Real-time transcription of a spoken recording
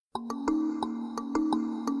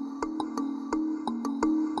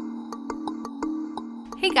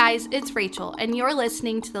Hey guys, it's Rachel, and you're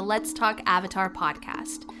listening to the Let's Talk Avatar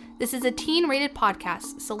podcast. This is a teen-rated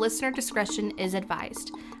podcast, so listener discretion is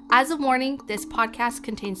advised. As a warning, this podcast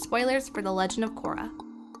contains spoilers for The Legend of Korra.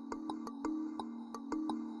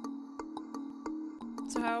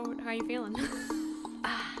 So how are you feeling?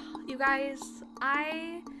 You guys,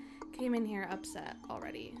 I came in here upset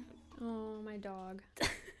already. Oh, my dog.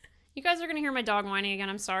 You guys are going to hear my dog whining again.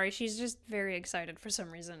 I'm sorry. She's just very excited for some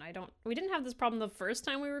reason. We didn't have this problem the first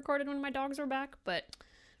time we recorded when my dogs were back, but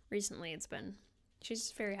recently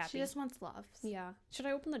she's very happy. She just wants love. Yeah. Should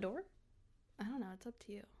I open the door? I don't know. It's up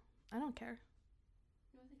to you. I don't care.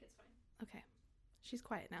 No, I think it's fine. Okay. She's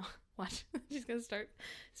quiet now. Watch. She's going to start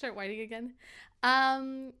whining again.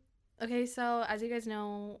 Okay, so as you guys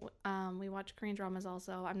know, we watch Korean dramas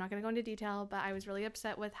also. I'm not going to go into detail, but I was really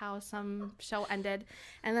upset with how some show ended.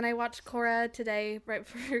 And then I watched Korra today, right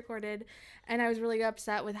before we recorded, and I was really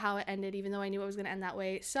upset with how it ended, even though I knew it was going to end that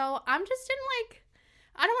way. So I'm just in,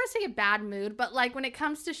 I don't want to say a bad mood, but, when it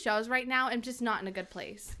comes to shows right now, I'm just not in a good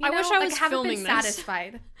place. I wish I was filming been this.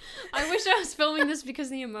 Satisfied. I wish I was filming this because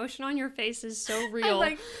the emotion on your face is so real.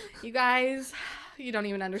 I'm you guys, you don't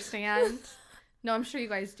even understand. No, I'm sure you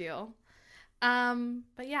guys do.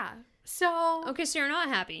 But yeah. So Okay, so you're not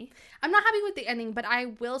happy. I'm not happy with the ending, but I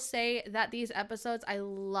will say that these episodes, I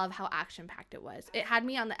love how action-packed it was. It had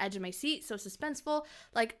me on the edge of my seat, so suspenseful.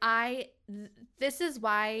 This is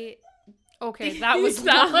why... Okay, that was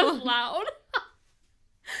loud.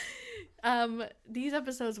 These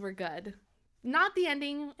episodes were good. Not the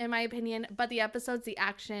ending, in my opinion, but the episodes, the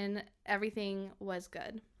action, everything was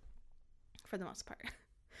good. For the most part.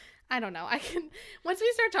 I don't know. Once we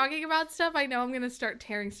start talking about stuff, I know I'm going to start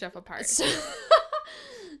tearing stuff apart. Okay.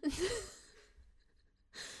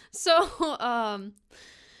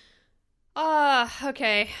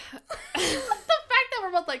 The fact that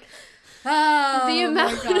we're both oh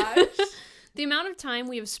my gosh. The amount of time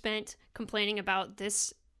we have spent complaining about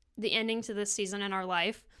the ending to this season in our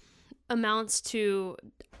life amounts to...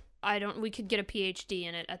 we could get a PhD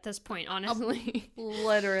in it at this point, honestly.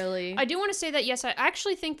 Literally. I do want to say that, yes, I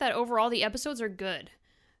actually think that overall the episodes are good.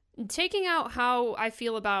 Taking out how I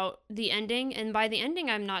feel about the ending, and by the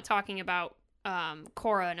ending, I'm not talking about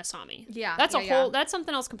Korra and Asami. Yeah. That's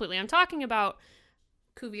something else completely. I'm talking about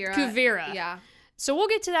Kuvira. Yeah. So we'll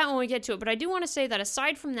get to that when we get to it, but I do want to say that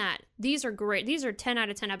aside from that, these are great. These are 10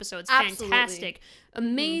 out of 10 episodes. Absolutely. Fantastic.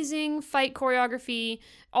 Amazing fight choreography.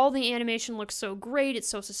 All the animation looks so great. It's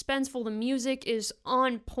so suspenseful. The music is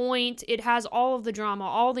on point. It has all of the drama,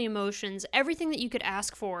 all the emotions, everything that you could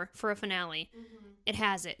ask for a finale. Mm-hmm. It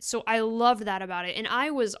has it. So I loved that about it. And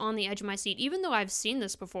I was on the edge of my seat. Even though I've seen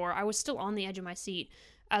this before, I was still on the edge of my seat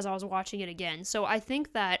as I was watching it again. So I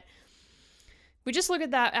think that we just look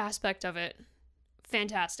at that aspect of it.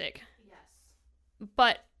 Fantastic. Yes.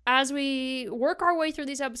 But as we work our way through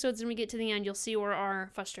these episodes and we get to the end, you'll see where our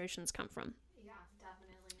frustrations come from. Yeah,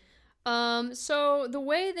 definitely. So the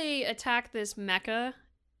way they attack this mecha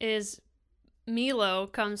is Milo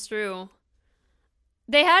comes through.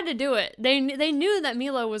 They had to do it. They knew that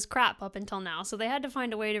Milo was crap up until now, so they had to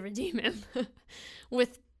find a way to redeem him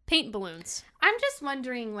with paint balloons. I'm just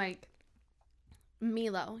wondering,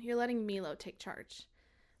 Milo, you're letting Milo take charge.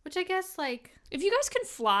 Which I guess, if you guys can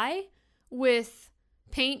fly with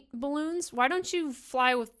paint balloons, why don't you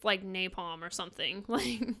fly with, napalm or something? Not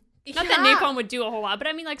that napalm would do a whole lot, but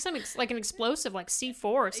I mean, some an explosive, C4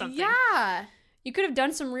 or something. Yeah. You could have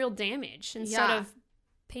done some real damage instead of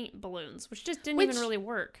paint balloons, which just didn't even really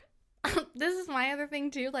work. This is my other thing,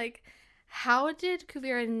 too. How did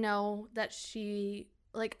Kuvira know that she...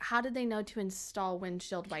 how did they know to install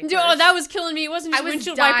windshield wipers? Oh, that was killing me. It wasn't just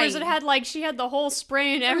windshield wipers. It had, she had the whole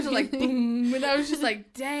spray and everything. Boom. And I was just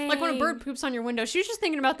dang. Like when a bird poops on your window. She was just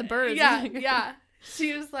thinking about the birds. Yeah.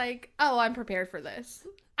 She was oh, I'm prepared for this.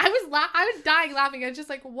 I was dying laughing. I was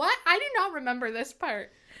just what? I do not remember this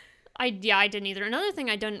part. I didn't either. Another thing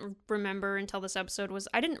I didn't remember until this episode was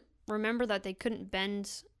I didn't remember that they couldn't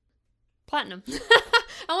bend platinum.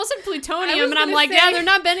 I almost said plutonium, and I'm yeah, they're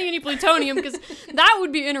not bending any plutonium, because that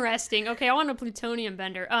would be interesting. Okay, I want a plutonium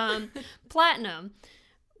bender. Platinum.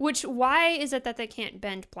 Why is it that they can't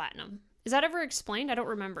bend platinum? Is that ever explained? I don't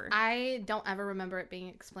remember. I don't ever remember it being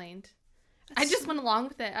explained. I just went along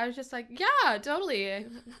with it. I was just yeah, totally.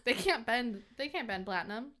 They can't bend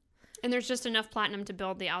platinum. And there's just enough platinum to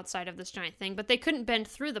build the outside of this giant thing, but they couldn't bend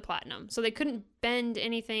through the platinum, so they couldn't bend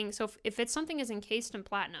anything. So if it's something is encased in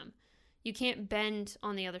platinum, you can't bend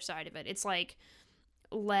on the other side of it. It's like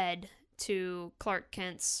lead to Clark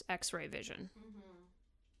Kent's X-ray vision. Mm-hmm.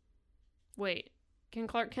 Wait, can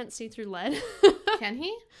Clark Kent see through lead? Can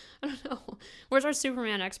he? I don't know. Where's our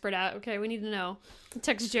Superman expert at? Okay, we need to know.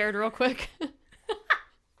 Text Jared real quick.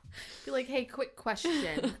 Be like, hey, quick question.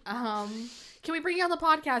 Can we bring you on the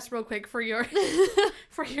podcast real quick for your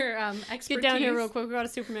expertise? Get down here real quick. We got a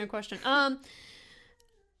Superman question.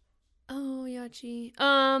 Oh, Yachi.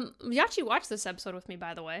 Yachi watched this episode with me,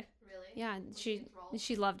 by the way. Really? Yeah,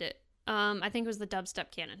 she loved it. I think it was the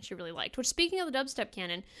dubstep canon she really liked. Which, speaking of the dubstep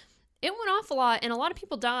canon, it went off a lot and a lot of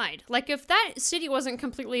people died. Like, if that city wasn't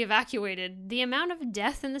completely evacuated, the amount of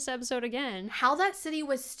death in this episode again. How that city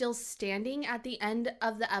was still standing at the end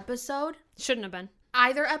of the episode. Shouldn't have been.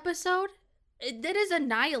 Either episode. That is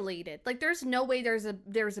annihilated. Like, there's no way there's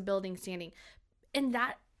a building standing. And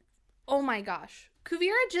that, oh my gosh.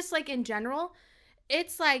 Kuvira, just like in general,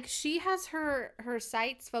 it's like she has her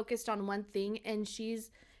sights focused on one thing, and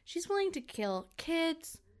she's willing to kill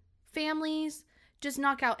kids, families, just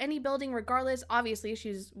knock out any building regardless. Obviously,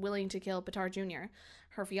 she's willing to kill Baatar Jr.,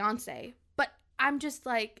 her fiance. But I'm just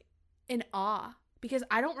like in awe because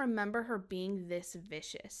I don't remember her being this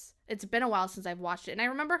vicious. It's been a while since I've watched it, and I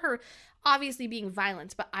remember her obviously being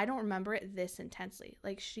violent, but I don't remember it this intensely.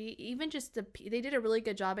 Like, she even just they did a really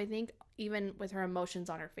good job, I think, even with her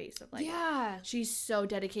emotions on her face of like, yeah, she's so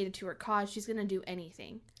dedicated to her cause, she's gonna do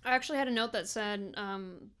anything. I actually had a note that said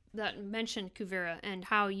that mentioned Kuvira and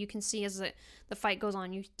how you can see as the fight goes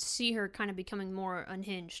on, you see her kind of becoming more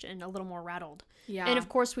unhinged and a little more rattled. Yeah. And of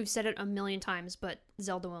course, we've said it a million times, but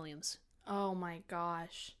Zelda Williams. Oh my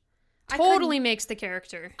gosh. Totally makes the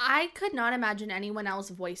character. I could not imagine anyone else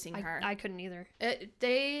voicing her. I couldn't either.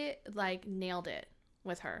 They like nailed it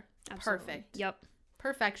with her. Absolutely. Perfect. Yep.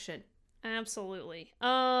 Perfection. Absolutely.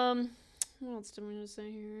 What else did we need to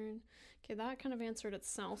say here? Okay, that kind of answered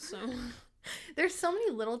itself, so. There's so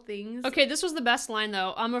many little things. Okay, this was the best line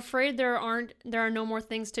though. I'm afraid there are no more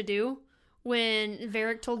things to do. When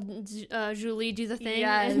Varric told Julie do the thing,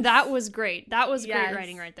 yes. And that was great. That was great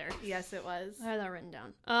writing right there. Yes, it was. I had that written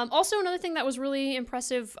down. Also, another thing that was really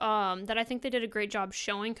impressive that I think they did a great job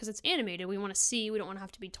showing, because it's animated, we want to see, we don't want to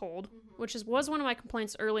have to be told, which was one of my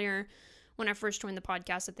complaints earlier when I first joined the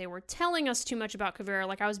podcast, that they were telling us too much about Kuvira.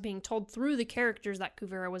 Like, I was being told through the characters that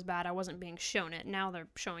Kuvira was bad. I wasn't being shown it. Now they're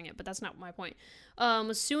showing it, but that's not my point.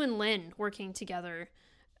 Sue and Lin working together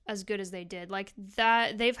as good as they did, like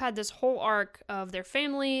that, they've had this whole arc of their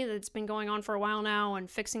family that's been going on for a while now, and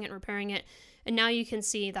fixing it and repairing it, and now you can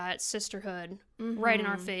see that sisterhood right in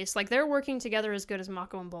our face. Like, they're working together as good as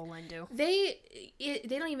Mako and Bolin do. They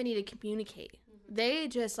don't even need to communicate. They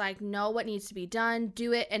just like know what needs to be done,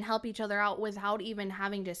 do it, and help each other out without even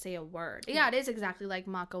having to say a word. Yeah, it is exactly like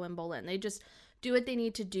Mako and Bolin. They just do what they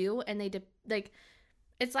need to do, and they like,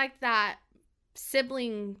 it's like that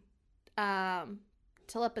sibling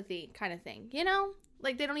telepathy kind of thing, you know?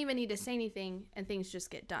 Like, they don't even need to say anything and things just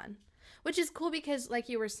get done, which is cool because, like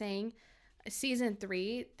you were saying, season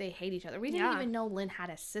 3 they hate each other. We didn't even know Lin had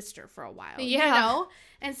a sister for a while, you know?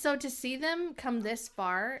 And so to see them come this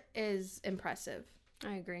far is impressive.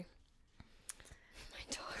 I agree. My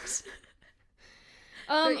dogs.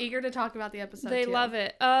 They're eager to talk about the episode. They love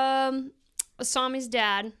it. Asami's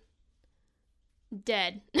dad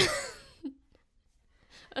dead.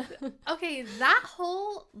 Okay, that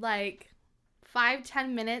whole like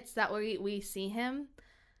 5-10 minutes that we see him,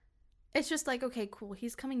 it's just like, okay, cool,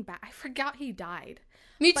 he's coming back. I forgot he died.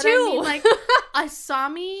 Me but too. I mean, like,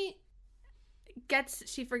 Asami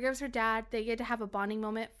she forgives her dad. They get to have a bonding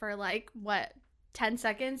moment for like what, 10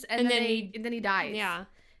 seconds, and then he dies. Yeah,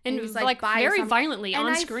 and he's like very violently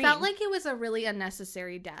on screen. I felt like it was a really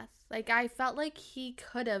unnecessary death. Like, I felt like he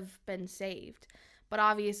could have been saved, but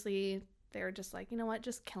obviously they were just like, you know what,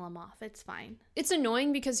 just kill him off. It's fine. It's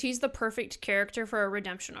annoying because he's the perfect character for a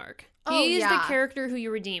redemption arc. Oh, he's the character who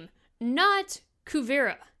you redeem, not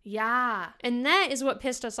Kuvira. Yeah. And that is what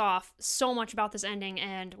pissed us off so much about this ending,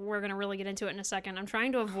 and we're going to really get into it in a second. I'm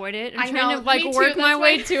trying to avoid it. I'm trying to like work my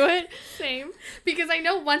way to it. Same. Because I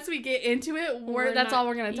know once we get into it, that's all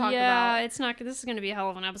we're going to talk about. Yeah, it's not, this is going to be a hell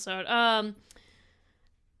of an episode.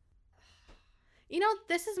 You know,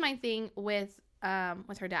 this is my thing with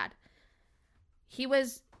her dad.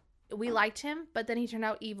 We liked him, but then he turned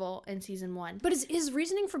out evil in season 1. But his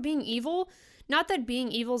reasoning for being evil, not that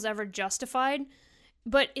being evil is ever justified,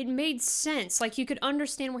 but it made sense. Like, you could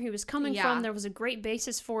understand where he was coming from. There was a great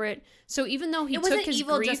basis for it. So even though he took his grief... It wasn't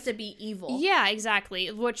evil just to be evil. Yeah,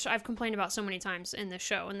 exactly. Which I've complained about so many times in this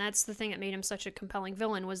show. And that's the thing that made him such a compelling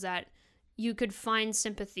villain, was that you could find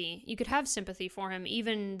sympathy. You could have sympathy for him,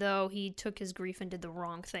 even though he took his grief and did the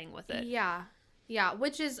wrong thing with it. Yeah. Yeah,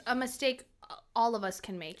 which is a mistake all of us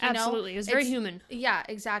can make. Absolutely. It was very human. Yeah,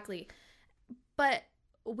 exactly. But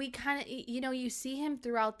we kind of, you see him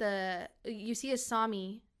throughout you see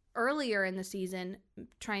Asami earlier in the season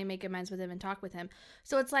try and make amends with him and talk with him.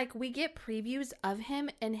 So it's like we get previews of him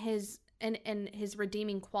and his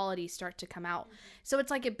redeeming qualities start to come out. So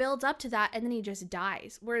it's like it builds up to that and then he just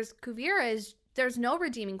dies. Whereas Kuvira there's no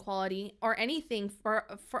redeeming quality or anything for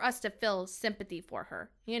us to feel sympathy for her,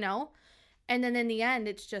 And then in the end,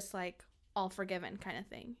 it's just like all forgiven kind of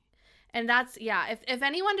thing. And that's, if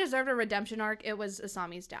anyone deserved a redemption arc, it was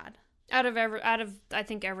Asami's dad. Out of I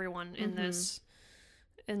think everyone in this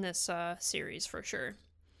series for sure.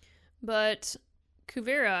 But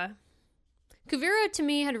Kuvira to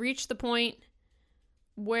me had reached the point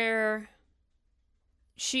where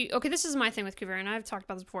this is my thing with Kuvira, and I've talked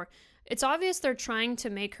about this before. It's obvious they're trying to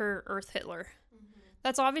make her Earth Hitler. Mm-hmm.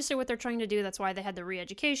 That's obviously what they're trying to do. That's why they had the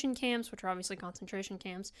re-education camps, which are obviously concentration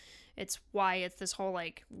camps. It's why it's this whole,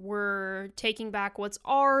 like, we're taking back what's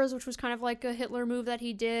ours, which was kind of like a Hitler move that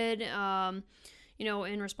he did, in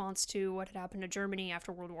response to what had happened to Germany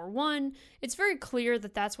after World War I. It's very clear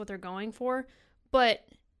that that's what they're going for, but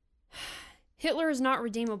Hitler is not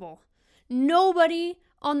redeemable. Nobody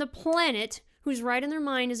on the planet who's right in their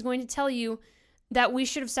mind is going to tell you that we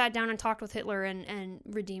should have sat down and talked with Hitler and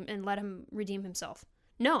let him redeem himself.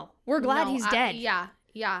 No, we're glad he's dead. Yeah.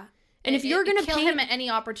 And if you're going to kill him at any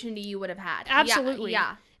opportunity you would have had. Absolutely.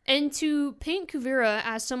 Yeah. And to paint Kuvira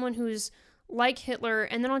as someone who's like Hitler,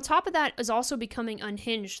 and then on top of that is also becoming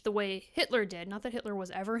unhinged the way Hitler did. Not that Hitler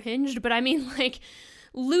was ever hinged, but I mean, like,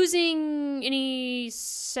 losing any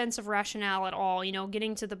sense of rationale at all,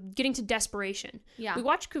 getting to desperation. Yeah. We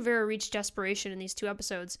watched Kuvira reach desperation in these 2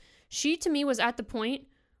 episodes. She, to me, was at the point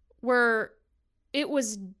where it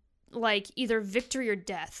was like either victory or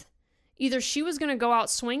death. Either she was going to go out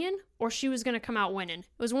swinging or she was going to come out winning. It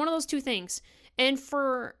was one of those 2 things. And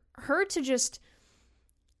for her to just...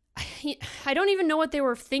 I don't even know what they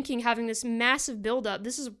were thinking, having this massive buildup.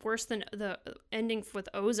 This is worse than the ending with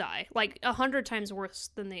Ozai. Like, 100 times worse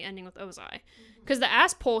than the ending with Ozai. Because the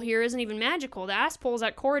ass pull here isn't even magical. The ass pull is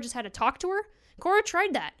that Korra just had to talk to her. Korra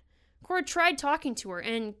tried that. Korra tried talking to her,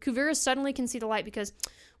 and Kuvira suddenly can see the light because,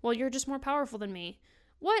 well, you're just more powerful than me.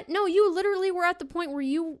 What? No, you literally were at the point where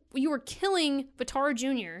you were killing Batara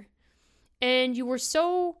Jr., and you were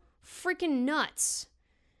so freaking nuts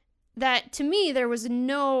that, to me, there was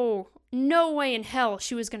no way in hell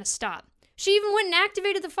she was going to stop. She even went and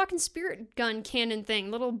activated the fucking spirit gun cannon thing,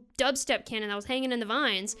 little dubstep cannon that was hanging in the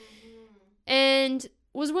vines, and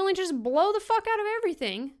was willing to just blow the fuck out of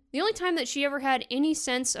everything. The only time that she ever had any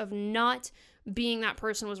sense of not being that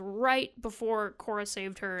person was right before Korra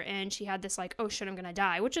saved her, and she had this, like, oh shit, I'm going to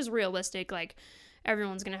die, which is realistic. Like,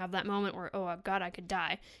 everyone's going to have that moment where, oh god, I could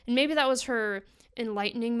die. And maybe that was her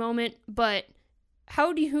enlightening moment, but...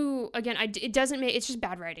 how do you, again, it doesn't make, it's just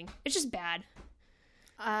bad writing. It's just bad.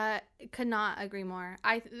 Could not agree more.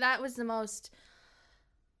 That was the most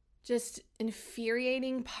just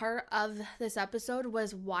infuriating part of this episode,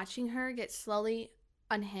 was watching her get slowly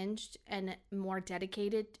unhinged and more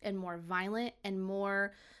dedicated and more violent and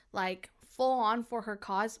more, like, full on for her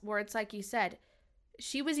cause, where it's like you said,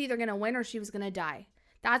 she was either going to win or she was going to die.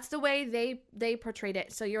 That's the way they portrayed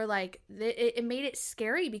it. So you're like, it made it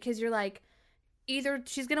scary because you're like, either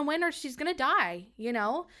she's going to win or she's going to die,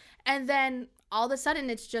 And then all of a sudden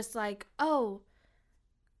it's just like, oh,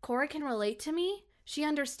 Korra can relate to me. She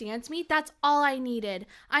understands me. That's all I needed.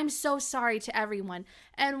 I'm so sorry to everyone.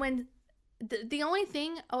 And when the only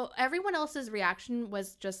thing, everyone else's reaction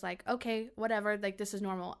was just like, okay, whatever. Like, this is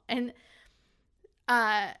normal. And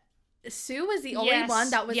Sue was the only one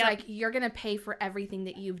that was like, you're going to pay for everything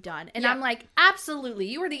that you've done. And I'm like, absolutely.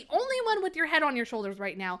 You are the only one with your head on your shoulders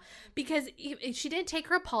right now, because she didn't take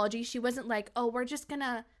her apology. She wasn't like, oh, we're just going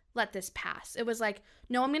to let this pass. It was like,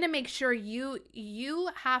 no, I'm going to make sure you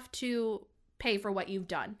have to pay for what you've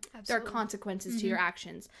done. Absolutely. There are consequences to your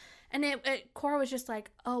actions. And Korra was just like,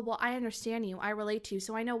 oh, well, I understand you. I relate to you.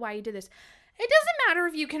 So I know why you did this. It doesn't matter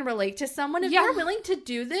if you can relate to someone. If you're willing to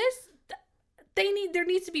do this, there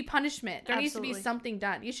needs to be punishment. There needs to be something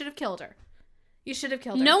done. You should have killed her.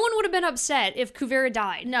 No one would have been upset if Kuvira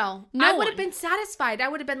died. No I would have been satisfied. I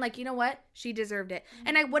would have been like, you know what? She deserved it.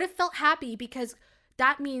 And I would have felt happy because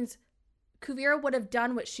that means Kuvira would have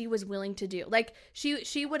done what she was willing to do. Like,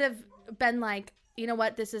 she would have been like, you know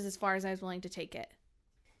what? This is as far as I was willing to take it.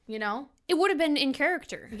 It would have been in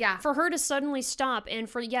character. Yeah. For her to suddenly stop and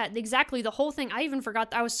exactly the whole thing. I even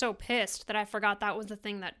forgot. I was so pissed that I forgot that was the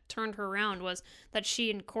thing that turned her around, was that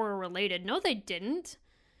she and Korra related. No, they didn't.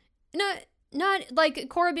 No, Not like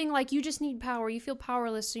Korra being like, you just need power. You feel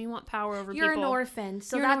powerless, so you want power over You're people. an orphan,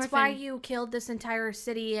 so You're an that's why orphan. you killed this entire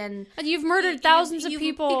city and You've murdered thousands of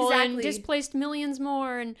people and exactly. displaced millions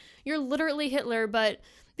more, and you're literally Hitler, but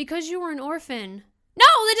because you were an orphan. No,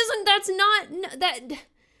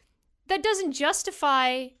 that doesn't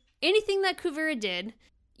justify anything that Kuvira did.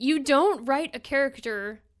 You don't write a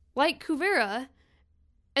character like Kuvira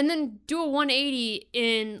and then do a 180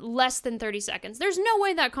 in less than 30 seconds. There's no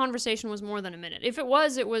way that conversation was more than a minute. If it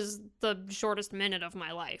was the shortest minute of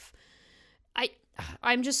my life.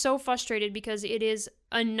 I'm just so frustrated because it is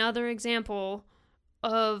another example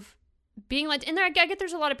of being like, and I get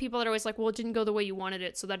there's a lot of people that are always like, well, it didn't go the way you wanted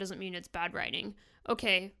it, so that doesn't mean it's bad writing.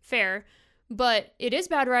 Okay, fair. But it is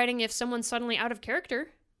bad writing if someone's suddenly out of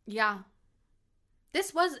character. Yeah.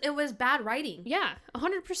 It was bad writing. Yeah,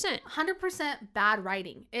 100%. 100% bad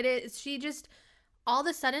writing. It is, she just, all of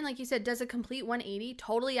a sudden, like you said, does a complete 180,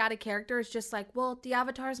 totally out of character. It's just like, well, the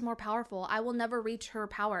Avatar is more powerful. I will never reach her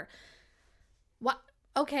power. What?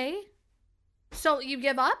 Okay. So you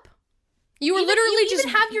give up? You were literally you just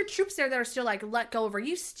even have your troops there that are still like, let go over.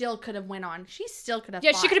 You still could have went on. She still could have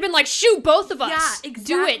Yeah, fought. she could have been like, shoot both of us. Yeah, exactly.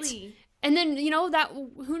 Do it. And then, that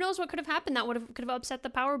who knows what could have happened. That could have upset the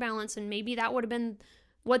power balance, and maybe that would have been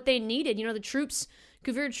what they needed. The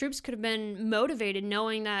Kuvira troops could have been motivated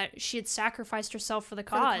knowing that she had sacrificed herself for the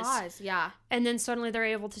cause. For the cause, yeah. And then suddenly they're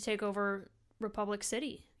able to take over Republic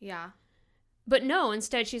City. Yeah. But no,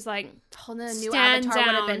 instead she's like, a new stand Avatar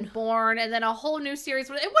would have down. been born, and then a whole new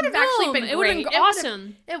series it would have actually been great. It would have been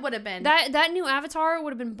awesome. It would have been. That new Avatar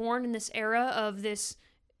would have been born in this era of this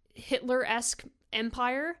Hitler-esque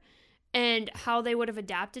empire, and how they would have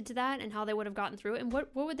adapted to that, and how they would have gotten through it, and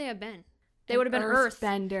what would they have been? They would have been Earth.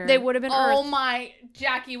 Bender. They would have been Earth. Oh my,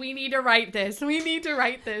 Jackie, we need to write this. We need to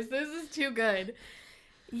write this. This is too good.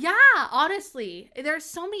 Yeah, honestly, there's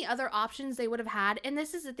so many other options they would have had, and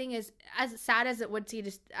this is the thing: is as sad as it would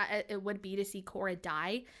be to see Korra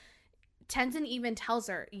die. Tenzin even tells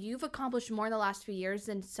her, "You've accomplished more in the last few years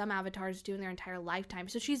than some avatars do in their entire lifetime."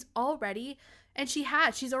 So she's already, and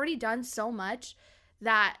she's already done so much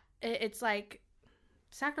that it's like,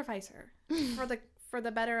 sacrifice her for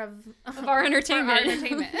the better of our entertainment. For our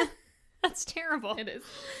entertainment. That's terrible. It is.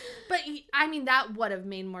 But I mean, that would have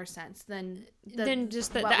made more sense than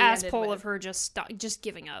just the ass pull of her just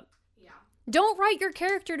giving up. Yeah. Don't write your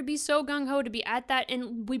character to be so gung-ho, to be at that.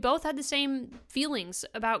 And we both had the same feelings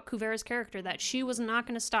about Kuvira's character, that she was not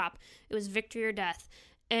going to stop. It was victory or death.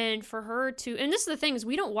 And for her to, and this is the thing, is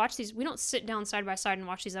we don't sit down side by side and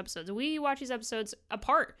watch these episodes. We watch these episodes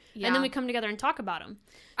apart, and then we come together and talk about them.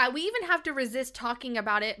 We even have to resist talking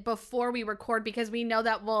about it before we record, because we know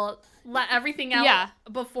that we'll let everything out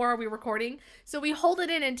before we're recording. So we hold it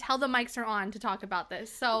in until the mics are on to talk about this.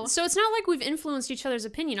 So it's not like we've influenced each other's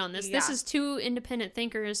opinion on this. Yeah. This is two independent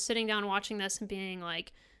thinkers sitting down watching this and being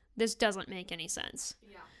like, this doesn't make any sense.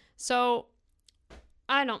 Yeah. So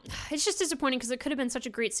it's just disappointing because it could have been such a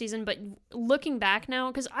great season, but looking back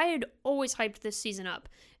now, because I had always hyped this season up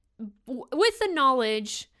with the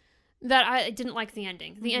knowledge that I didn't like the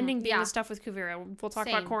ending. The ending being the stuff with Kuvira. We'll talk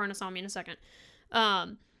about Korra and Asami in a second.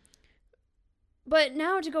 But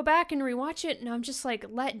now to go back and rewatch it, and I'm just like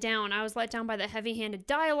let down. I was let down by the heavy-handed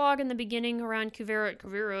dialogue in the beginning around Kuvira.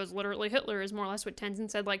 Kuvira is literally Hitler, is more or less what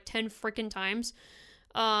Tenzin said like 10 freaking times.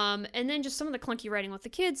 And then just some of the clunky writing with the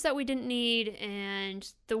kids that we didn't need,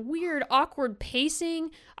 and the weird, awkward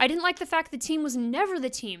pacing. I didn't like the fact the team was never the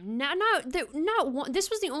team. Not one. This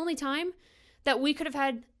was the only time that we could have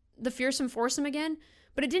had the fearsome foursome again,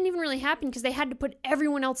 but it didn't even really happen because they had to put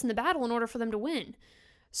everyone else in the battle in order for them to win.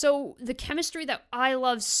 So the chemistry that I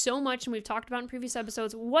love so much, and we've talked about in previous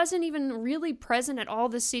episodes, wasn't even really present at all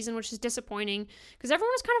this season, which is disappointing because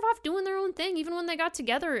everyone was kind of off doing their own thing. Even when they got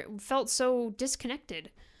together, it felt so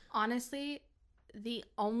disconnected. Honestly, I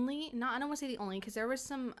don't want to say the only, because there were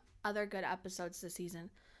some other good episodes this season,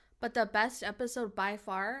 but the best episode by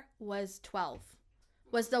far was 12.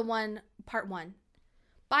 Was the one, part 1.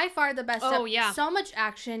 By far the best. Oh, yeah. So much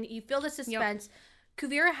action. You feel the suspense. Yep.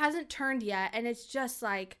 Kuvira hasn't turned yet, and it's just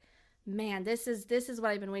like, man, this is what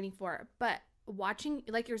I've been waiting for. But watching,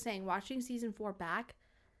 like you're saying, watching season 4 back,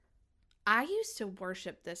 I used to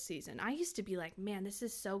worship this season. I used to be like, man, this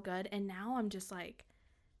is so good. And now I'm just like,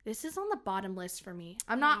 this is on the bottom list for me.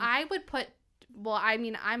 I'm a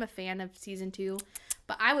fan of season 2,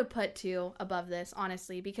 but I would put 2 above this,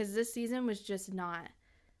 honestly, because this season was just not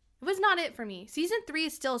it for me. Season 3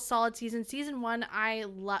 is still a solid season. Season 1,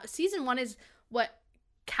 Season 1 is what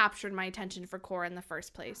captured my attention for Korra in the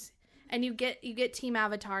first place. And you get Team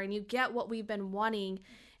Avatar, and you get what we've been wanting,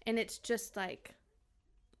 and it's just like,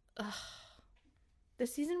 ugh.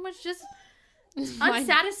 This season was just,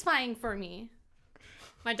 unsatisfying for me.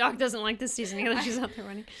 My dog doesn't like this season either. She's out there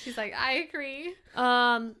running. She's like, I agree.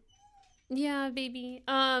 Yeah, baby.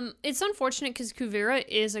 It's unfortunate because Kuvira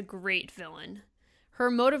is a great villain. Her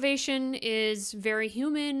motivation is very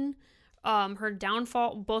human. Her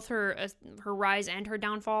downfall, both her rise and her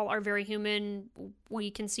downfall are very human.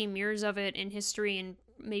 We can see mirrors of it in history and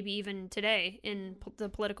maybe even today in the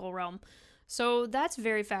political realm. So that's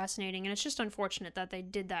very fascinating, and it's just unfortunate that they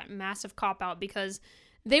did that massive cop-out because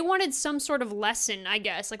they wanted some sort of lesson, I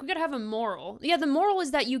guess. Like, we gotta have a moral. Yeah, the moral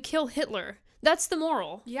is that you kill Hitler. That's the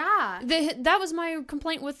moral. Yeah. That was my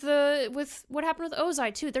complaint with what happened with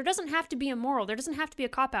Ozai, too. There doesn't have to be a moral. There doesn't have to be a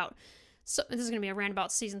cop-out. So this is going to be a rant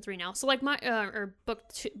about season 3 now. So, like,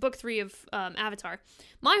 book 3 of Avatar.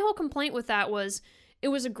 My whole complaint with that was, it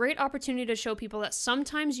was a great opportunity to show people that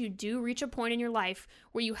sometimes you do reach a point in your life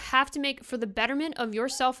where you have to make, for the betterment of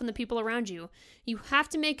yourself and the people around you, you have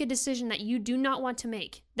to make a decision that you do not want to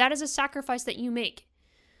make. That is a sacrifice that you make.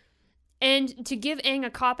 And to give Aang a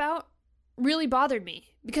cop-out really bothered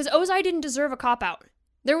me, because Ozai didn't deserve a cop-out.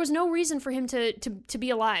 There was no reason for him to be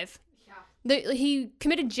alive. Yeah. He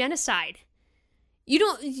committed genocide.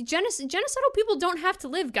 Genocidal people don't have to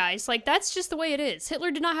live, guys. Like, that's just the way it is. Hitler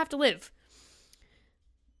did not have to live.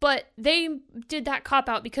 But they did that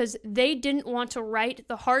cop-out because they didn't want to write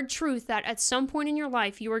the hard truth that at some point in your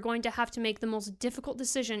life, you are going to have to make the most difficult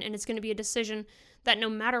decision, and it's going to be a decision that no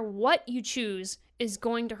matter what you choose is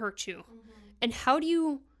going to hurt you. Mm-hmm. And how do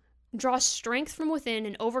you draw strength from within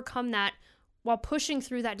and overcome that while pushing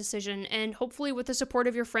through that decision, and hopefully with the support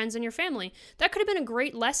of your friends and your family? That could have been a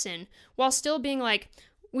great lesson, while still being like,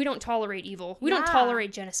 we don't tolerate evil. We don't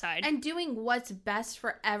tolerate genocide. And doing what's best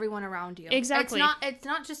for everyone around you. Exactly. It's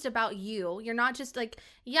not just about you. You're not just like,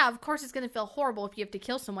 yeah, of course it's going to feel horrible if you have to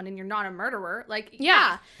kill someone and you're not a murderer. Like,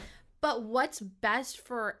 yeah. But what's best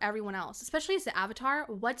for everyone else? Especially as the Avatar,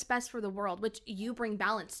 what's best for the world, which you bring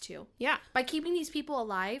balance to. Yeah. By keeping these people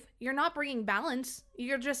alive, you're not bringing balance.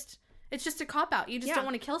 It's just a cop-out. You just don't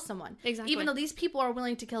want to kill someone. Exactly. Even though these people are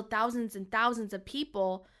willing to kill thousands and thousands of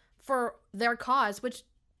people for their cause, which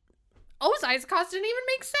Ozai's cause didn't even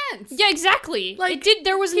make sense. Yeah, exactly. Like, it did.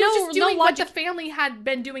 There was he no was just doing no logic. what the family had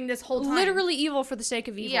been doing this whole time. Literally evil for the sake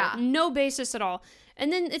of evil. Yeah. No basis at all.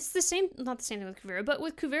 And then it's the same, not the same thing with Kuvira, but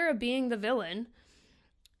with Kuvira being the villain,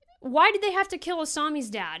 why did they have to kill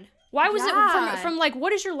Asami's dad? Why was it from like,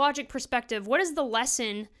 what is your logic perspective? What is the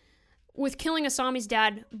lesson with killing Asami's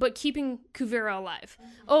dad but keeping Kuvira alive?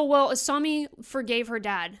 Mm-hmm. Oh, well, Asami forgave her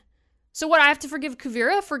dad. So what, I have to forgive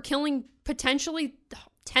Kuvira for killing potentially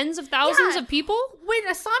tens of thousands of people? When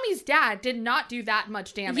Asami's dad did not do that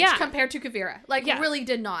much damage compared to Kuvira. Like, really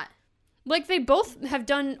did not. Like, they both have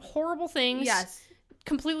done horrible things. Yes.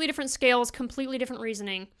 Completely different scales, completely different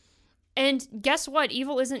reasoning. And guess what?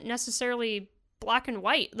 Evil isn't necessarily black and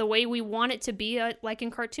white the way we want it to be, like in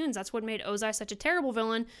cartoons. That's what made Ozai such a terrible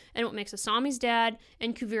villain, and what makes Asami's dad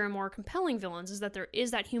and Kuvira more compelling villains is that there is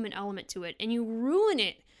that human element to it, and you ruin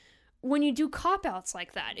it when you do cop-outs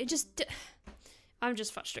like that. It just... I'm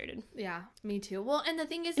just frustrated. Yeah, me too. Well, and the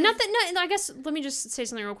thing is... I guess, let me just say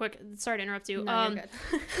something real quick. Sorry to interrupt you. No, you're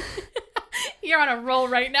good. You're on a roll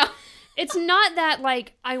right now. It's not that,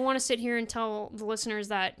 like, I want to sit here and tell the listeners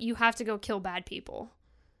that you have to go kill bad people.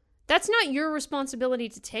 That's not your responsibility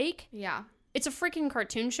to take. Yeah. It's a freaking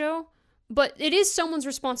cartoon show, but it is someone's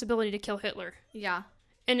responsibility to kill Hitler. Yeah.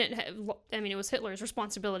 And it was Hitler's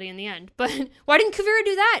responsibility in the end. But why didn't Kuvira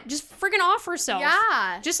do that? Just freaking off herself.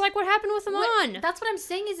 Yeah. Just like what happened with Amon. That's what I'm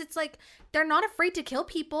saying is it's like, they're not afraid to kill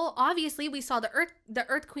people. Obviously, we saw the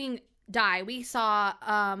Earth Queen die. We saw,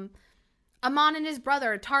 Amon and his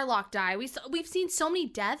brother, Tarlok, die. We've seen so many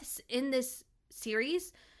deaths in this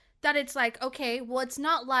series that it's like, okay, well, it's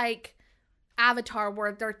not like Avatar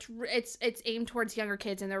where it's aimed towards younger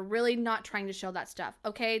kids and they're really not trying to show that stuff.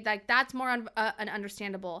 Okay, like that's more an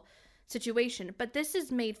understandable situation. But this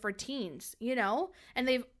is made for teens, you know, and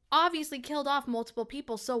they've obviously killed off multiple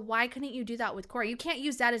people. So why couldn't you do that with Korra? You can't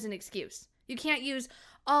use that as an excuse. You can't use,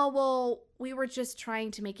 oh well, we were just trying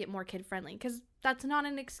to make it more kid friendly, because that's not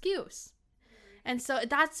an excuse. And so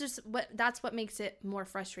that's what makes it more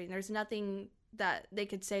frustrating. There's nothing that they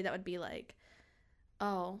could say that would be like,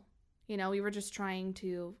 oh, you know, we were just trying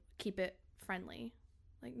to keep it friendly.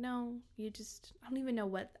 Like, no,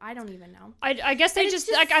 I don't even know. I guess they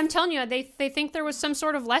just, like, I'm telling you, they think there was some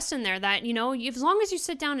sort of lesson there that, you know, as long as you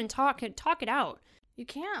sit down and talk it out. You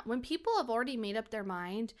can't. When people have already made up their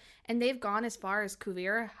mind and they've gone as far as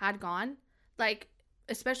Kuvira had gone, like,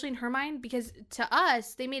 especially in her mind, because to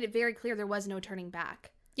us, they made it very clear there was no turning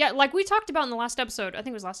back. Yeah, like we talked about in the last episode, I think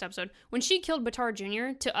it was last episode, when she killed Baatar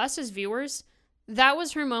Jr., to us as viewers, that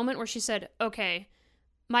was her moment where she said, okay,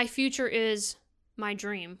 my future is my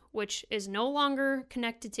dream, which is no longer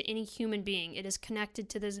connected to any human being. It is connected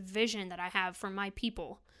to this vision that I have for my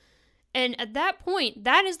people. And at that point,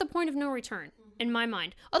 that is the point of no return in my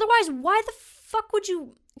mind. Otherwise, why the fuck would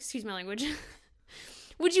you, excuse my language,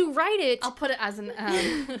 would you write it? I'll put it as an,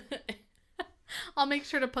 I'll make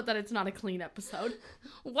sure to put that it's not a clean episode.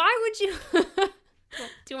 Why would you?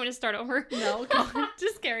 Do you want to start over? No,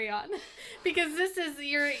 just carry on. Because this is,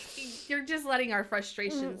 you're just letting our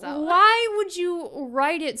frustrations out. Why would you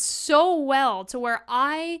write it so well to where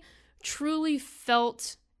I truly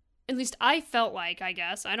felt, at least I felt like, I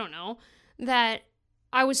guess, I don't know, that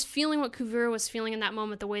I was feeling what Kuvira was feeling in that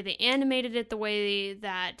moment, the way they animated it, the way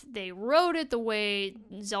that they wrote it, the way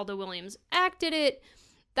Zelda Williams acted it.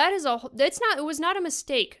 It was not a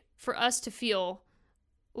mistake for us to feel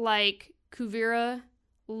like Kuvira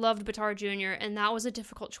loved Baatar Jr., and that was a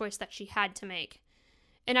difficult choice that she had to make.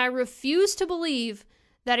 And I refuse to believe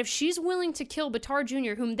that if she's willing to kill Baatar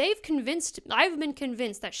Jr., whom I've been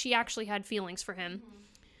convinced that she actually had feelings for him,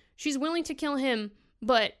 she's willing to kill him,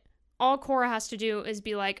 but all Korra has to do is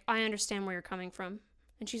be like, I understand where you're coming from.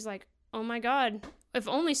 And she's like, oh my god, if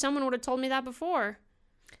only someone would have told me that before.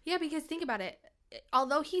 Yeah, because think about it.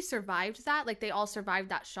 Although he survived that, like they all survived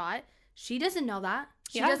that shot, she doesn't know that.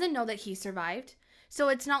 She doesn't know that he survived. So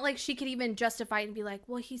it's not like she could even justify it and be like,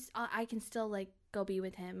 well, I can still like go be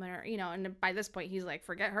with him, or, you know, and by this point he's like,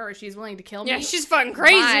 forget her. She's willing to kill me. Yeah, she's fucking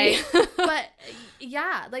crazy. But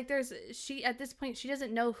yeah, like at this point, she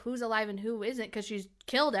doesn't know who's alive and who isn't because she's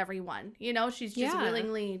killed everyone. You know, she's just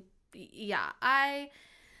willingly. Yeah,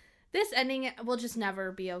 this ending will just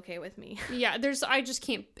never be okay with me. Yeah, there's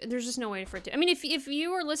just no way for it to. I mean, if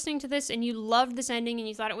you were listening to this and you loved this ending and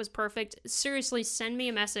you thought it was perfect, seriously, send me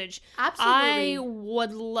a message. Absolutely. I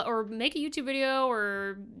would or make a YouTube video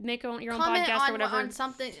or make your own podcast or whatever. On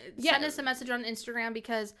something. Yeah. Send us a message on Instagram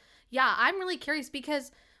because, yeah, I'm really curious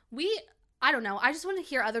because I don't know, I just want to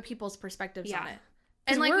hear other people's perspectives on it.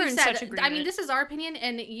 And like we said, I mean, this is our opinion,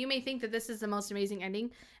 and you may think that this is the most amazing ending.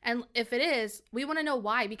 And if it is, we want to know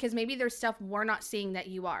why, because maybe there's stuff we're not seeing that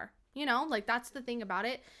you are. You know, like that's the thing about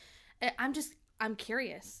it. I'm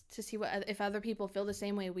curious to see if other people feel the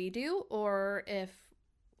same way we do, or if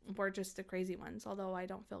we're just the crazy ones, although I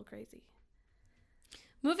don't feel crazy.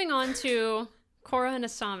 Moving on to Korra and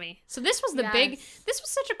Asami. So this was this was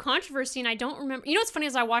such a controversy, and I don't remember. You know what's funny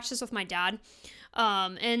is I watched this with my dad.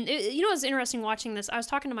 And it was interesting watching this. I was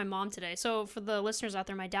talking to my mom today. So for the listeners out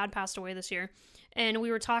there, my dad passed away this year, and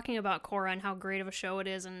we were talking about Korra and how great of a show it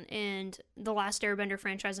is, and the Last Airbender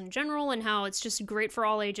franchise in general, and how it's just great for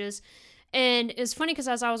all ages. And it's funny because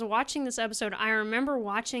as I was watching this episode, I remember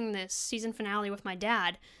watching this season finale with my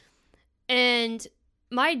dad, and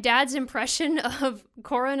my dad's impression of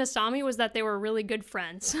Korra and Asami was that they were really good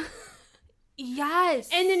friends. Yes.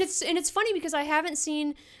 And then it's funny because I haven't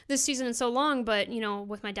seen this season in so long, but, you know,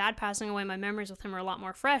 with my dad passing away, my memories with him are a lot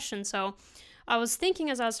more fresh. And so I was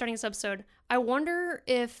thinking as I was starting this episode, I wonder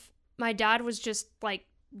if my dad was just, like,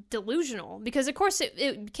 delusional. Because, of course,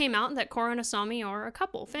 it came out that Korra and Asami are a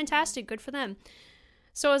couple. Fantastic. Good for them.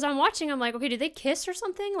 So as I'm watching, I'm like, okay, did they kiss or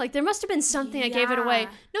something? Like, there must have been something that gave it away.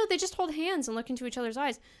 No, they just hold hands and look into each other's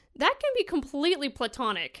eyes. That can be completely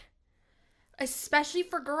platonic. Especially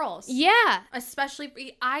for girls. Yeah.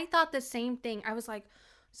 I thought the same thing. I was like,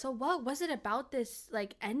 so what was it about this,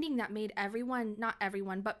 like, ending that made not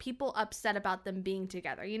everyone, but people upset about them being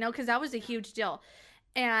together, you know? Because that was a huge deal.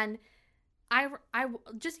 And I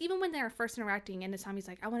just, even when they were first interacting and Asami's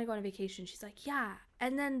like, I want to go on a vacation. She's like, yeah.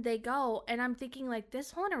 And then they go, and I'm thinking, like,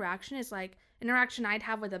 this whole interaction is like interaction I'd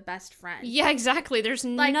have with a best friend. Yeah, exactly. There's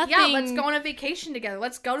like, nothing. Yeah, let's go on a vacation together.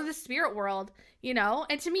 Let's go to the spirit world, you know?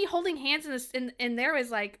 And to me, holding hands in there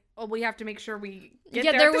is like, oh, we have to make sure we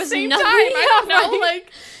get there at the same time. I don't know,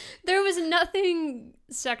 like, there was nothing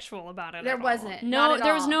sexual about it. There wasn't. No,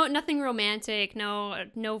 there was nothing romantic,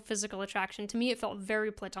 no physical attraction. To me, it felt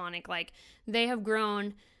very platonic. Like, they have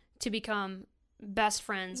grown to become best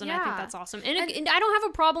friends, and I think that's awesome. And I don't have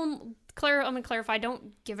a problem. I'm gonna clarify. I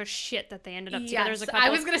don't give a shit that they ended up together as a couple. I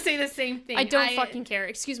was gonna say the same thing. I don't fucking care.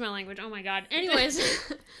 Excuse my language. Oh my god. Anyways,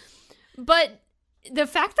 but the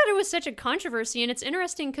fact that it was such a controversy, and it's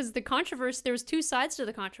interesting because there was two sides to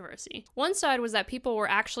the controversy. One side was that people were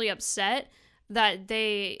actually upset that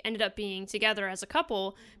they ended up being together as a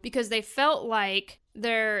couple because they felt like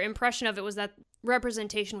their impression of it was that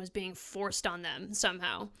representation was being forced on them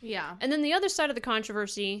somehow. Yeah. And then the other side of the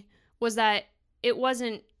controversy was that it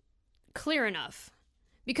wasn't clear enough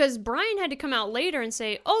because Brian had to come out later and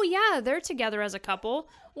say, oh yeah, they're together as a couple.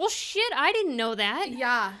 Well, shit, I didn't know that.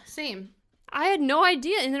 Yeah, same. I had no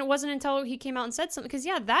idea. And then it wasn't until he came out and said something. Because,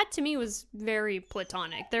 yeah, that to me was very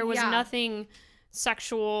platonic. There was nothing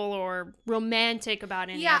sexual or romantic about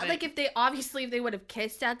any of it. Like if they would have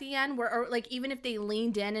kissed at the end, or like even if they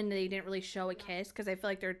leaned in and they didn't really show a kiss, because I feel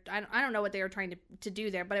like I don't know what they were trying to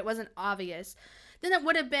do there, but it wasn't obvious. Then it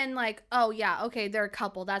would have been like, oh yeah, okay, they're a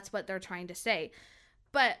couple. That's what they're trying to say.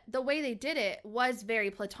 But the way they did it was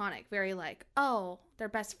very platonic, very like, oh, they're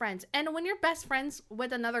best friends. And when you're best friends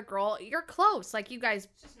with another girl, you're close. Like, you guys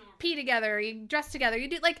pee together, you dress together, you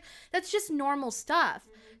do, like, that's just normal stuff.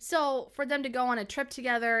 Mm-hmm. So for them to go on a trip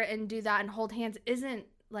together and do that and hold hands isn't,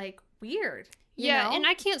 like, weird. You know? And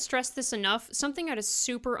I can't stress this enough. Something that is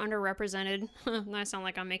super underrepresented. I sound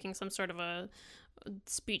like I'm making some sort of a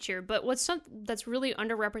speech here, but that's really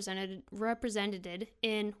represented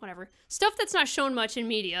in whatever stuff that's not shown much in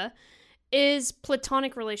media is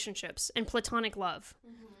platonic relationships and platonic love.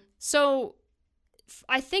 Mm-hmm. So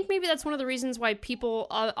I think maybe that's one of the reasons why people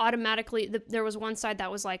automatically there was one side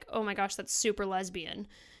that was like, oh my gosh, that's super lesbian,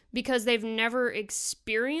 because they've never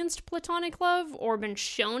experienced platonic love or been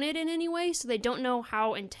shown it in any way, so they don't know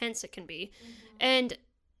how intense it can be. Mm-hmm. And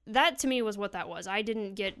that to me was what that was. I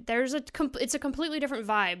didn't get, it's a completely different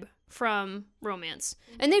vibe from romance.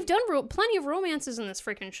 And they've done plenty of romances in this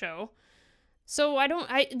freaking show. So the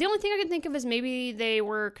only thing I can think of is maybe they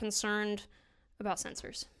were concerned about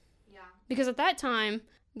censors. Yeah. Because at that time,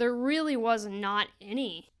 there really was not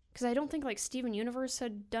any. Because I don't think like Steven Universe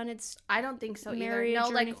had done its I don't think so marriage either. No,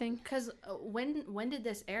 or like, anything. Because when did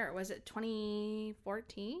this air? Was it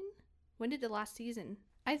 2014? When did the last season?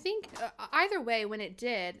 I think either way, when it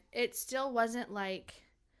did, it still wasn't like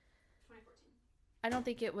 2014. I don't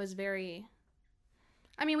think it was very.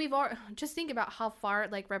 I mean, just think about how far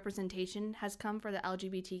like representation has come for the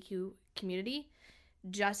LGBTQ community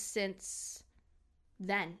just since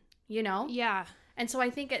then, you know? Yeah. And so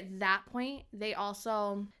I think at that point, they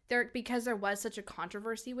also because there was such a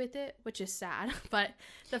controversy with it, which is sad, but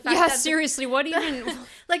the fact that seriously, what even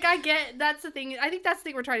like I get that's the thing. I think that's the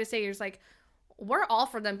thing we're trying to say is like, we're all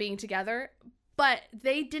for them being together, but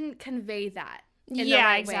they didn't convey that in the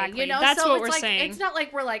right exactly. way, you know? That's so what it's we're like, saying. It's not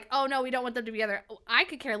like we're like, oh no, we don't want them to be together. I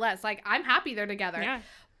could care less. Like, I'm happy they're together. Yeah.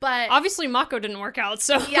 But obviously Mako didn't work out,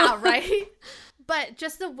 so yeah, right? But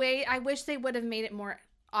just the way, I wish they would have made it more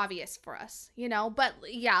obvious for us, you know? But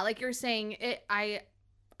yeah, like you're saying, I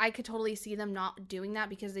could totally see them not doing that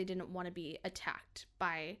because they didn't want to be attacked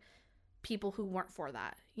by people who weren't for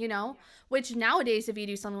that, you know? Yeah. Which nowadays, if you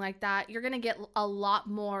do something like that, you're gonna get a lot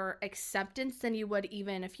more acceptance than you would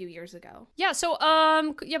even a few years ago. Yeah, so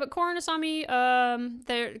but Korra and Asami,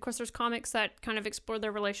 of course there's comics that kind of explore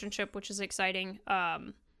their relationship, which is exciting,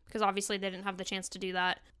 because obviously they didn't have the chance to do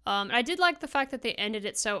that. And I did like the fact that they ended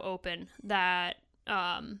it so open that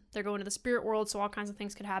they're going to the spirit world, so all kinds of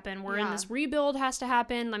things could happen. We're in this rebuild has to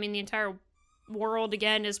happen. I mean, the entire world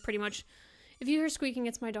again is pretty much. If you hear squeaking,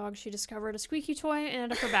 it's my dog. She discovered a squeaky toy and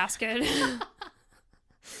ended up her basket.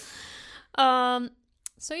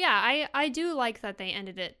 So yeah, I do like that they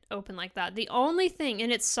ended it open like that. The only thing,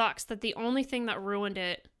 and it sucks that the only thing that ruined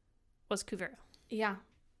it was Kuvira. Yeah.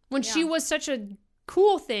 When she was such a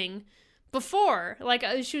cool thing before. Like,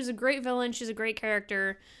 she was a great villain. She's a great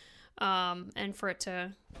character. And for it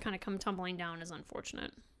to kind of come tumbling down is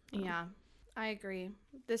unfortunate. Yeah, I agree.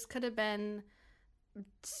 This could have been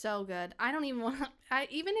so good. I don't even want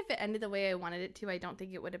even if it ended the way I wanted it to, I don't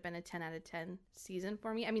think it would have been a 10 out of 10 season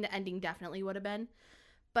for me. I mean, the ending definitely would have been,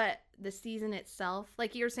 but the season itself,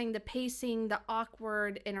 like you were saying, the pacing, the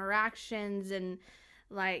awkward interactions, and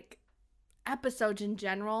like episodes in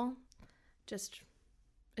general, it's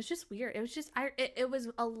just weird. It was just it was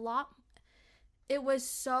a lot. It was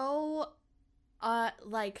so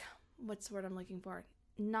like, what's the word I'm looking for?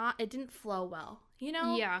 It didn't flow well, you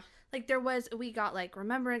know? Yeah. Like we got like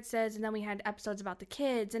remembrances, and then we had episodes about the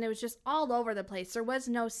kids, and it was just all over the place. There was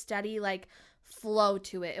no steady like flow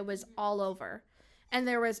to it. It was all over. And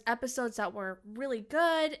there was episodes that were really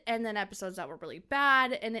good, and then episodes that were really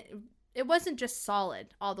bad, and it wasn't just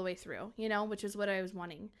solid all the way through, you know, which is what I was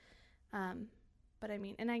wanting. But I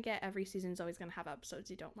mean, and I get every season's always going to have episodes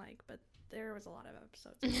you don't like, but there was a lot of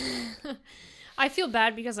episodes. I feel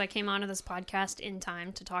bad because I came onto this podcast in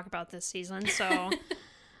time to talk about this season, so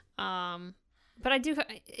but I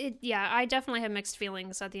definitely have mixed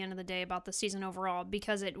feelings at the end of the day about the season overall,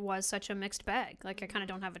 because it was such a mixed bag. Like, I kind of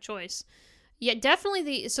don't have a choice. Yeah,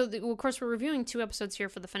 definitely of course we're reviewing 2 episodes here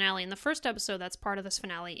for the finale, and the first episode that's part of this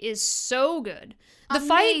finale is so good.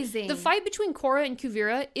 Amazing. The fight between Korra and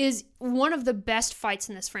Kuvira is one of the best fights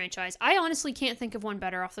in this franchise. I honestly can't think of one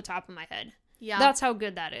better off the top of my head. Yeah. That's how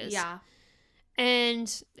good that is. Yeah.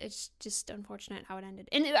 And it's just unfortunate how it ended.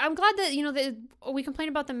 And I'm glad that, we complain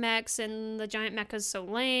about the mechs and the giant mecha's so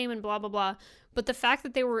lame and blah, blah, blah. But the fact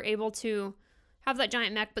that they were able to have that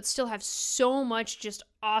giant mech but still have so much just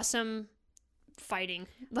awesome fighting.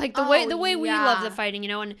 Like the way we love the fighting,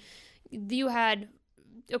 and you had,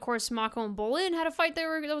 of course, Mako and Bolin had a fight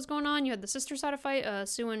that was going on. You had the sisters had a fight,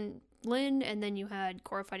 Sue and Lin, and then you had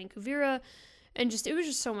Korra fighting Kuvira. And it was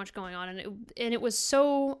just so much going on, and it was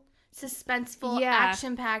so suspenseful,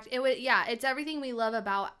 action-packed. It's everything we love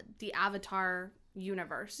about the Avatar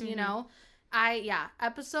universe, you know?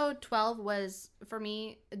 Episode 12 was, for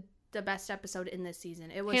me, the best episode in this season.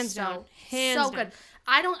 It was Hands so down. good.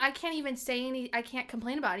 I can't even say I can't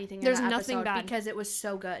complain about anything There's in that nothing episode bad. because it was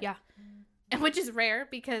so good. Yeah. And which is rare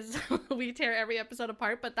because we tear every episode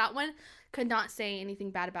apart, but that one could not say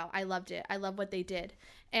anything bad about. I loved it. I love what they did.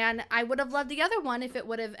 And I would have loved the other one if it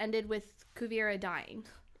would have ended with Kuvira dying.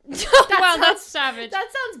 Wow, that's savage. That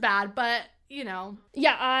sounds bad, but, Yeah,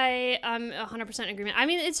 I'm 100% in agreement. I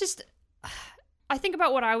mean, it's just, I think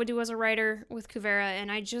about what I would do as a writer with Kuvira,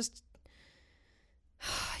 and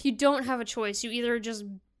you don't have a choice. You either just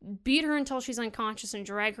beat her until she's unconscious and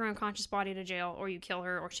drag her unconscious body to jail, or you kill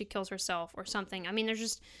her, or she kills herself, or something. I mean, there's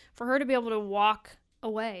just, for her to be able to walk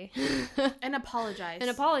away. And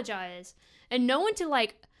apologize. And no one to, my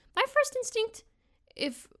first instinct,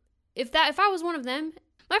 if I was one of them,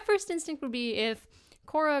 my first instinct would be if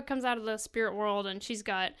Korra comes out of the spirit world and she's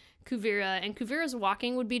got Kuvira, and Kuvira's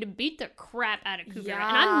walking, would be to beat the crap out of Kuvira. Yeah.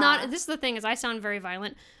 And I'm not, this is the thing, is I sound very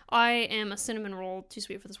violent. I am a cinnamon roll, too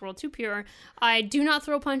sweet for this world, too pure. I do not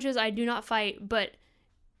throw punches, I do not fight, but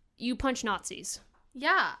you punch Nazis.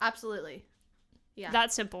 Yeah, absolutely. Yeah.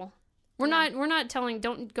 That simple. We're not telling,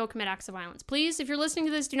 don't go commit acts of violence. Please, if you're listening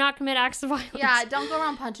to this, do not commit acts of violence. Yeah, don't go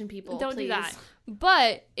around punching people. Don't please. do that.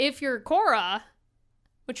 But if you're Korra,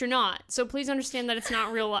 which you're not, so please understand that it's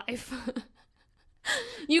not real life.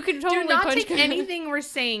 You can totally do not punch take anything we're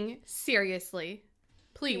saying seriously.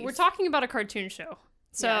 Please. We're talking about a cartoon show,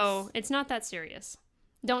 so Yes. it's not that serious.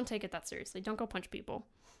 Don't take it that seriously. Don't go punch people.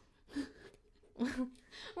 We're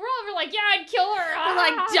all over like, yeah, I'd kill her. We're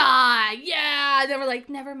like, die. Yeah. And then we're like,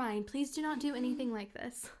 never mind. Please do not do anything like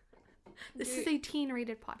this. This is a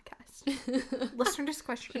teen-rated podcast. Listener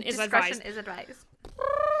discretion is advised.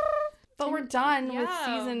 But we're done with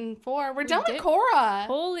season 4. We're done with Korra.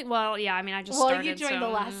 Well, yeah, I mean, I just started. You joined the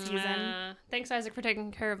last season. Thanks, Isaac, for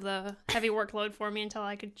taking care of the heavy workload for me until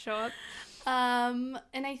I could show up.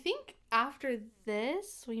 And I think after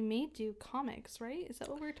this, we may do comics, right? Is that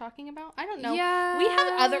what we're talking about? I don't know. Yeah. We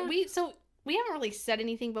have we haven't really said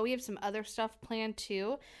anything, but we have some other stuff planned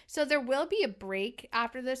too. So there will be a break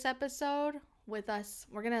after this episode with us.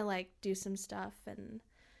 We're going to do some stuff and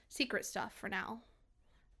secret stuff for now.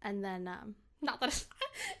 And then, not that it's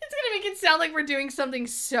going to make it sound like we're doing something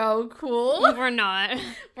so cool. We're not.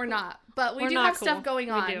 We're not. But we do have stuff going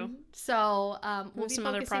on. We do. So, we'll be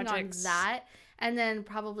focusing on that. And then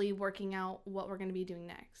probably working out what we're going to be doing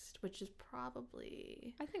next, which is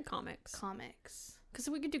probably... I think comics. Because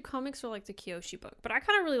we could do comics or the Kyoshi book. But I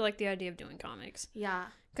kind of really like the idea of doing comics. Yeah.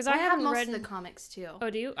 Because I haven't most read of the comics too. Oh,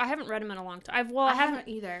 do you? I haven't read them in a long time. I haven't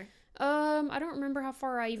either. I don't remember how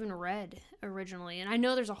far I even read originally, and I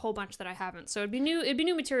know there's a whole bunch that I haven't. So it'd be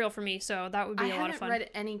new material for me. So that would be a lot of fun. I haven't read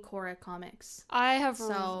any Korra comics. I have.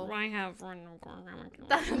 So I have read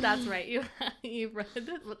Korra. That's right. You read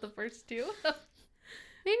the first 2.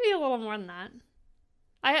 Maybe a little more than that.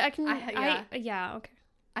 I can. Yeah. Okay.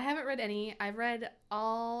 I haven't read any. I've read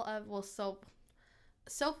all of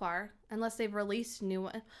so far, unless they've released new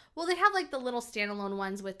ones. Well, they have the little standalone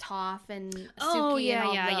ones with Toph and Suki and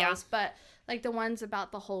all those. But the ones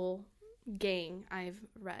about the whole gang I've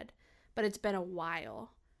read. But it's been a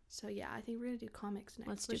while. So yeah, I think we're gonna do comics next.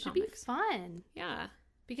 Let's do comics. Should be fun. Yeah.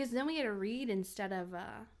 Because then we get to read instead of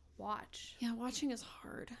watch. Yeah, watching is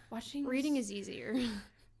hard. Reading is easier.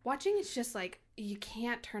 Watching is just you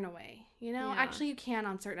can't turn away. Yeah. Actually, you can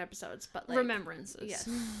on certain episodes, but Remembrances. Yes,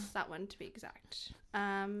 that one to be exact.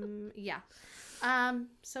 Yeah.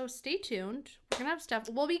 So stay tuned. We're gonna have stuff.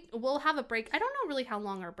 We'll have a break. I don't know really how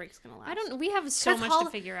long our break's gonna last. We have so much to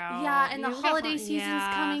figure out. Yeah, and the holiday season's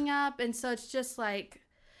coming up, and so it's just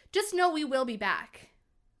just know we will be back.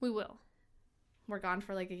 We will. We're gone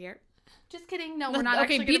for a year. Just kidding. No, we're not.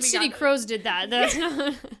 Okay, Beach City Crows did that. That's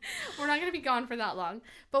not. We're not gonna be gone for that long,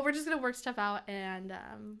 but we're just gonna work stuff out and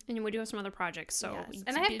we do have some other projects. So yes.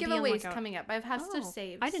 And I have giveaways coming up. I have stuff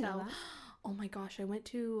saved. I didn't know that. Oh my gosh! I went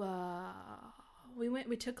to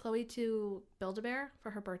we took Chloe to Build-A-Bear for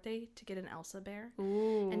her birthday to get an Elsa bear.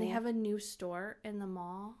 Ooh. And they have a new store in the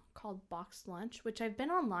mall called Boxed Lunch, which I've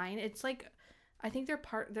been online. It's I think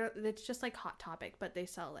it's just like Hot Topic, but they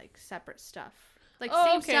sell like separate stuff. Like Oh,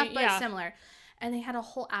 same okay, stuff, but yeah. similar. And they had a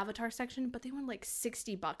whole Avatar section, but they wanted like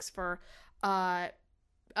 $60 for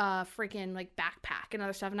freaking like backpack and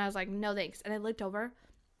other stuff. And I was like, no thanks. And I looked over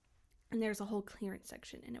and there's a whole clearance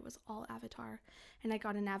section and it was all Avatar. And I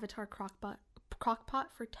got an Avatar crock pot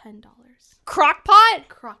for $10. Crockpot?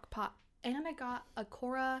 Crock pot. And I got a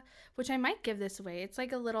Korra, which I might give this away. It's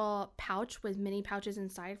like a little pouch with mini pouches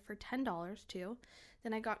inside for $10 too.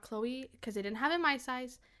 Then I got Chloe, because they didn't have it in my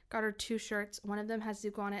size, got her 2 shirts. One of them has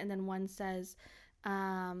Zuko on it, and then one says,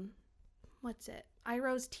 what's it?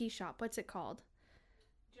 Iroh's Tea Shop. What's it called?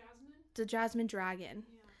 Jasmine? The Jasmine Dragon.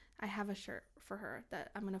 Yeah. I have a shirt for her that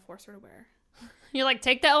I'm going to force her to wear. You're like,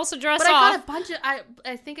 take the Elsa dress But off. I got a bunch of,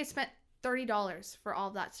 I think I spent $30 for all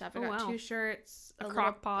of that stuff. I Oh, got wow. 2 shirts, A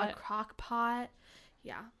crock pot. a crock pot.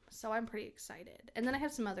 Yeah, so I'm pretty excited. And then I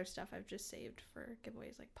have some other stuff I've just saved for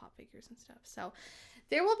giveaways, like pop figures and stuff. So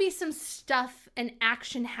there will be some stuff and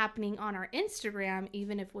action happening on our Instagram,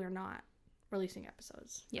 even if we're not releasing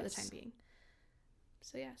episodes for the time being.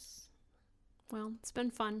 So yes. Well, it's been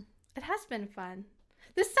fun. It has been fun.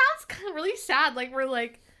 This sounds kind of really sad. Like we're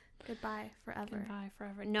like, goodbye forever. Goodbye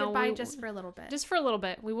forever. No, goodbye just for a little bit. Just for a little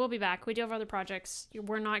bit. We will be back. We do have other projects.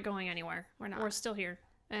 We're not going anywhere. We're not. We're still here.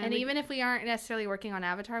 And even if we aren't necessarily working on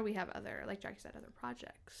Avatar, we have other, like Jackie said, other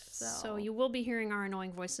projects. So you will be hearing our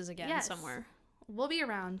annoying voices again somewhere. We'll be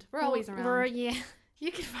around. We're always around. Yeah. You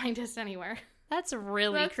can find us anywhere. That's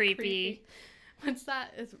really creepy. What's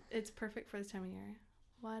that? It's perfect for this time of year.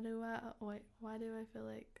 Why do I feel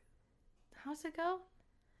like? How's it go?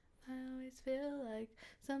 I always feel like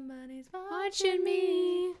somebody's watching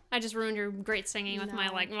me. I just ruined your great singing with my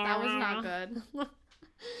like. That was not good.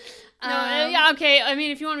 No, yeah, okay. I mean,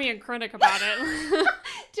 if you want to be a critic about it,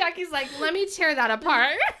 Jackie's like, let me tear that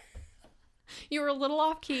apart. You were a little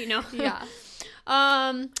off key. No. Yeah.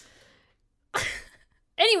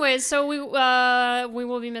 Anyways, so we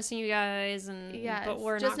will be missing you guys, and yes, but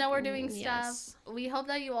we're just not, know we're doing stuff. Yes. We hope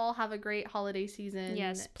that you all have a great holiday season.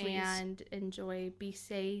 Yes, please. And enjoy. Be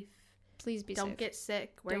safe. Please be safe. Don't get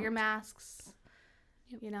sick. Wear your masks.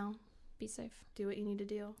 Yep. You know, be safe. do what you need to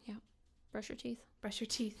do. Yeah. Brush your teeth. Brush your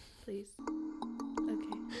teeth, please.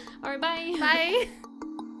 Okay. All right, bye. Bye.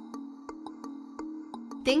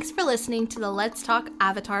 Thanks for listening to the Let's Talk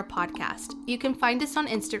Avatar podcast. You can find us on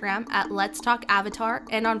Instagram at Let's Talk Avatar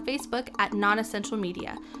and on Facebook at Non-Essential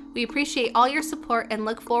Media. We appreciate all your support and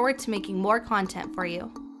look forward to making more content for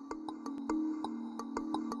you.